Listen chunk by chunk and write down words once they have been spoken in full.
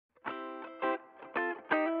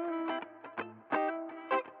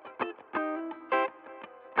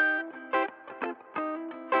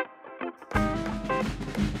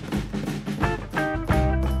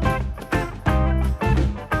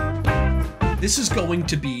This is going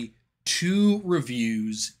to be 2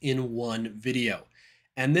 reviews in one video.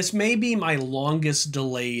 And this may be my longest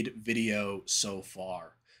delayed video so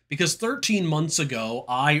far. Because 13 months ago,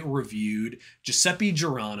 I reviewed Giuseppe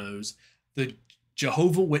Guarino's The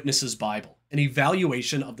Jehovah Witnesses Bible, an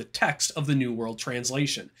evaluation of the text of the New World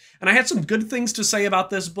Translation. And I had some good things to say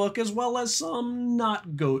about this book, as well as some not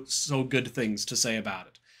so good things to say about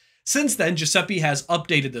it. Since then, Giuseppe has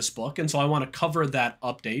updated this book, and so I want to cover that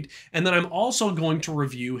update. And then I'm also going to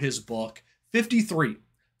review his book 53,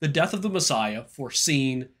 The Death of the Messiah,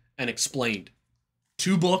 Foreseen and Explained.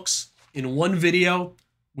 2 books in one video.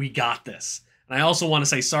 We got this. And I also want to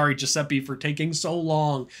say sorry, Giuseppe, for taking so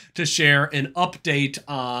long to share an update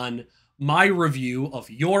on my review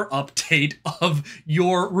of your update of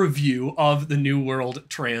your review of the New World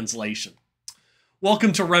Translation.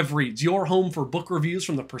 Welcome to Rev Reads, your home for book reviews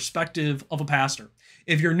from the perspective of a pastor.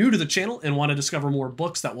 If you're new to the channel and want to discover more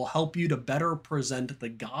books that will help you to better present the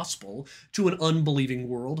gospel to an unbelieving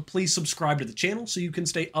world, please subscribe to the channel so you can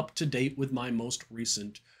stay up to date with my most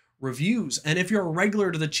recent reviews. And if you're a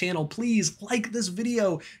regular to the channel, please like this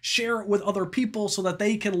video, share it with other people so that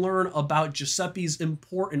they can learn about Giuseppe's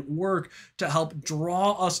important work to help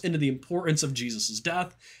draw us into the importance of Jesus'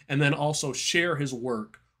 death, and then also share his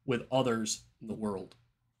work with others in the world.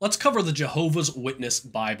 Let's cover the Jehovah's Witness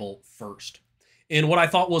Bible first. In what I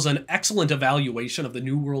thought was an excellent evaluation of the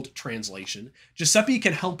New World Translation, Giuseppe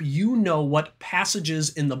can help you know what passages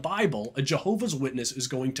in the Bible a Jehovah's Witness is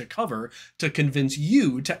going to cover to convince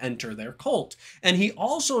you to enter their cult. And he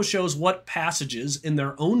also shows what passages in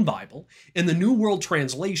their own Bible, in the New World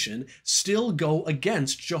Translation, still go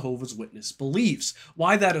against Jehovah's Witness beliefs.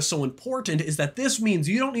 Why that is so important is that this means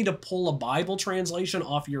you don't need to pull a Bible translation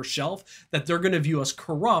off your shelf that they're going to view as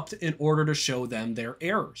corrupt in order to show them their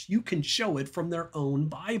errors. You can show it from their own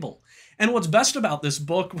Bible. And what's best about this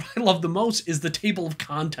book, what I love the most, is the table of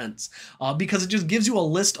contents, because it just gives you a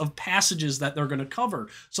list of passages that they're going to cover.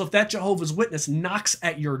 So if that Jehovah's Witness knocks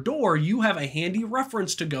at your door, you have a handy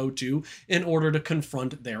reference to go to in order to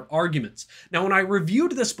confront their arguments. Now, when I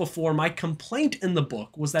reviewed this before, my complaint in the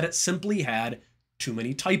book was that it simply had too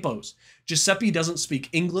many typos. Giuseppe doesn't speak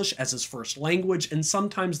English as his first language, and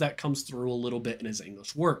sometimes that comes through a little bit in his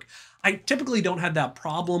English work. I typically don't have that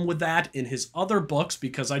problem with that in his other books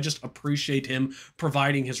because I just appreciate him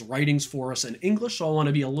providing his writings for us in English, so I want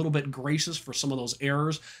to be a little bit gracious for some of those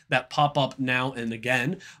errors that pop up now and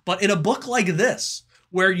again. But in a book like this,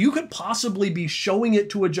 where you could possibly be showing it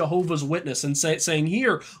to a Jehovah's Witness and saying,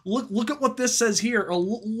 here, look at what this says here, or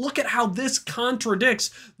look at how this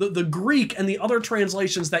contradicts the Greek and the other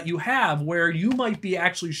translations that you have, where you might be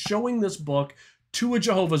actually showing this book to a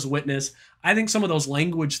Jehovah's Witness. I think some of those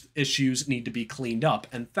language issues need to be cleaned up,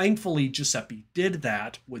 and thankfully Giuseppe did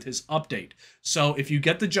that with his update. So if you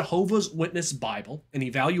get the Jehovah's Witness Bible, an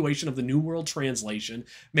evaluation of the New World Translation,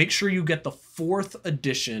 make sure you get the 4th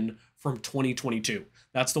edition from 2022.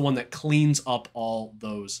 That's the one that cleans up all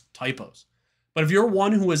those typos. But if you're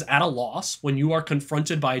one who is at a loss when you are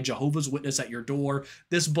confronted by a Jehovah's Witness at your door,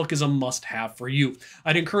 this book is a must-have for you.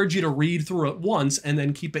 I'd encourage you to read through it once and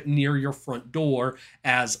then keep it near your front door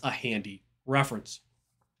as a handy reference.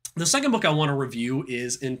 The second book I want to review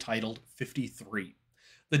is entitled 53,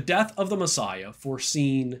 The Death of the Messiah,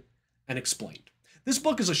 Foreseen and Explained. This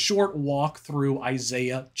book is a short walk through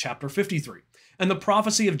Isaiah chapter 53. And the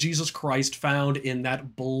prophecy of Jesus Christ found in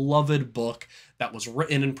that beloved book that was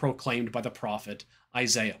written and proclaimed by the prophet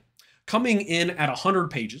Isaiah. Coming in at 100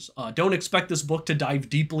 pages, don't expect this book to dive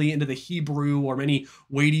deeply into the Hebrew or many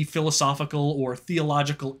weighty philosophical or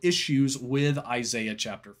theological issues with Isaiah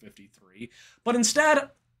chapter 53. But instead,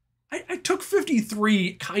 I took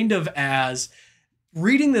 53 kind of as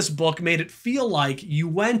reading this book made it feel like you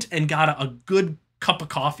went and got a good cup of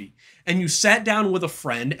coffee and you sat down with a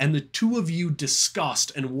friend and the two of you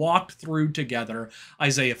discussed and walked through together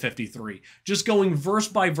Isaiah 53. Just going verse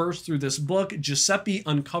by verse through this book, Giuseppe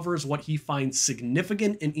uncovers what he finds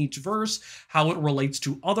significant in each verse, how it relates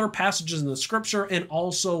to other passages in the scripture, and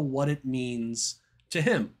also what it means to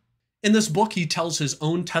him. In this book, he tells his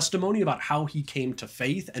own testimony about how he came to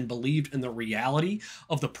faith and believed in the reality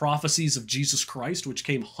of the prophecies of Jesus Christ, which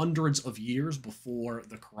came hundreds of years before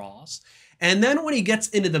the cross. And then when he gets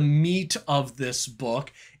into the meat of this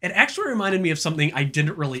book, it actually reminded me of something I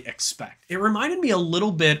didn't really expect. It reminded me a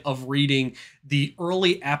little bit of reading the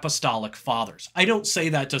early apostolic fathers. I don't say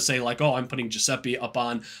that to say like, oh, I'm putting Giuseppe up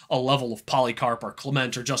on a level of Polycarp or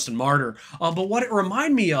Clement or Justin Martyr. But what it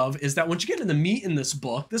reminded me of is that once you get into the meat in this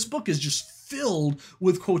book is just filled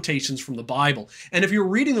with quotations from the Bible. And if you're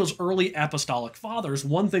reading those early apostolic fathers,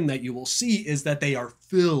 one thing that you will see is that they are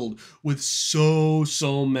filled with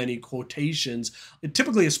so many quotations quotations,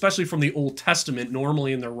 typically, especially from the Old Testament,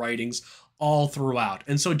 normally in their writings, all throughout.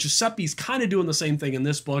 And so Giuseppe's kind of doing the same thing in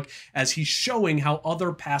this book as he's showing how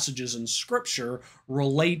other passages in Scripture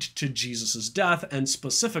relate to Jesus's death, and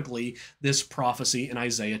specifically this prophecy in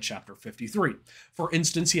Isaiah chapter 53. For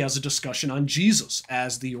instance, he has a discussion on Jesus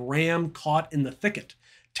as the ram caught in the thicket,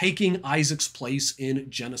 taking Isaac's place in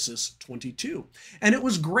Genesis 22. And it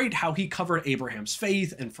was great how he covered Abraham's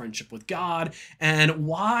faith and friendship with God, and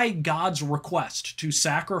why God's request to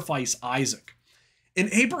sacrifice Isaac. In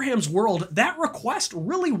Abraham's world, that request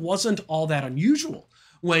really wasn't all that unusual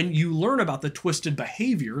when you learn about the twisted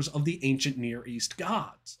behaviors of the ancient Near East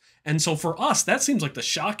gods. And so for us, that seems like the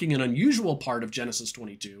shocking and unusual part of Genesis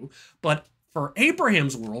 22. But for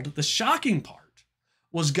Abraham's world, the shocking part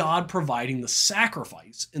was God providing the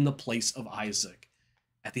sacrifice in the place of Isaac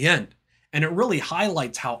at the end. And it really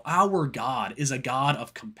highlights how our God is a God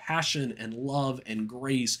of compassion and love and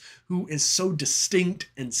grace, who is so distinct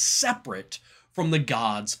and separate from the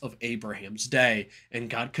gods of Abraham's day. And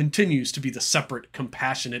God continues to be the separate,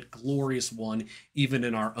 compassionate, glorious one, even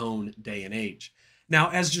in our own day and age. Now,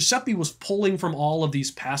 as Giuseppe was pulling from all of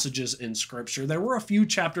these passages in Scripture, there were a few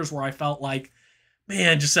chapters where I felt like,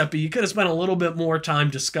 man, Giuseppe, you could have spent a little bit more time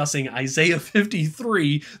discussing Isaiah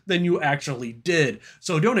 53 than you actually did.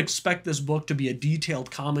 So don't expect this book to be a detailed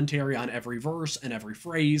commentary on every verse and every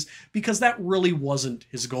phrase, because that really wasn't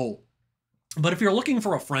his goal. But if you're looking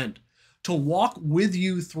for a friend to walk with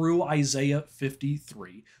you through Isaiah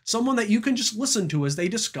 53, someone that you can just listen to as they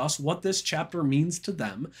discuss what this chapter means to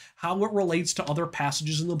them, how it relates to other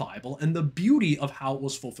passages in the Bible, and the beauty of how it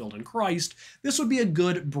was fulfilled in Christ, this would be a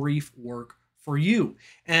good brief work for you.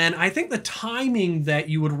 And I think the timing that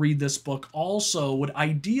you would read this book also would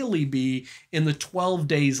ideally be in the 12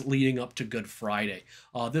 days leading up to Good Friday.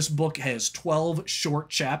 This book has 12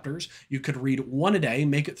 short chapters. You could read one a day,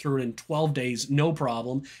 make it through it in 12 days, no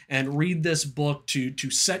problem, and read this book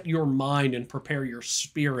to set your mind and prepare your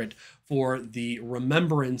spirit for the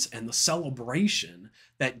remembrance and the celebration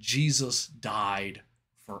that Jesus died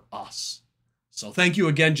for us. So thank you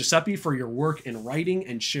again, Giuseppe, for your work in writing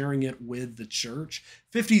and sharing it with the church.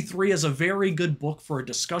 53 is a very good book for a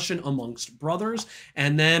discussion amongst brothers,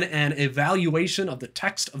 and then an evaluation of the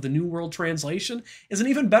text of the New World Translation is an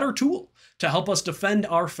even better tool to help us defend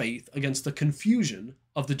our faith against the confusion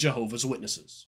of the Jehovah's Witnesses.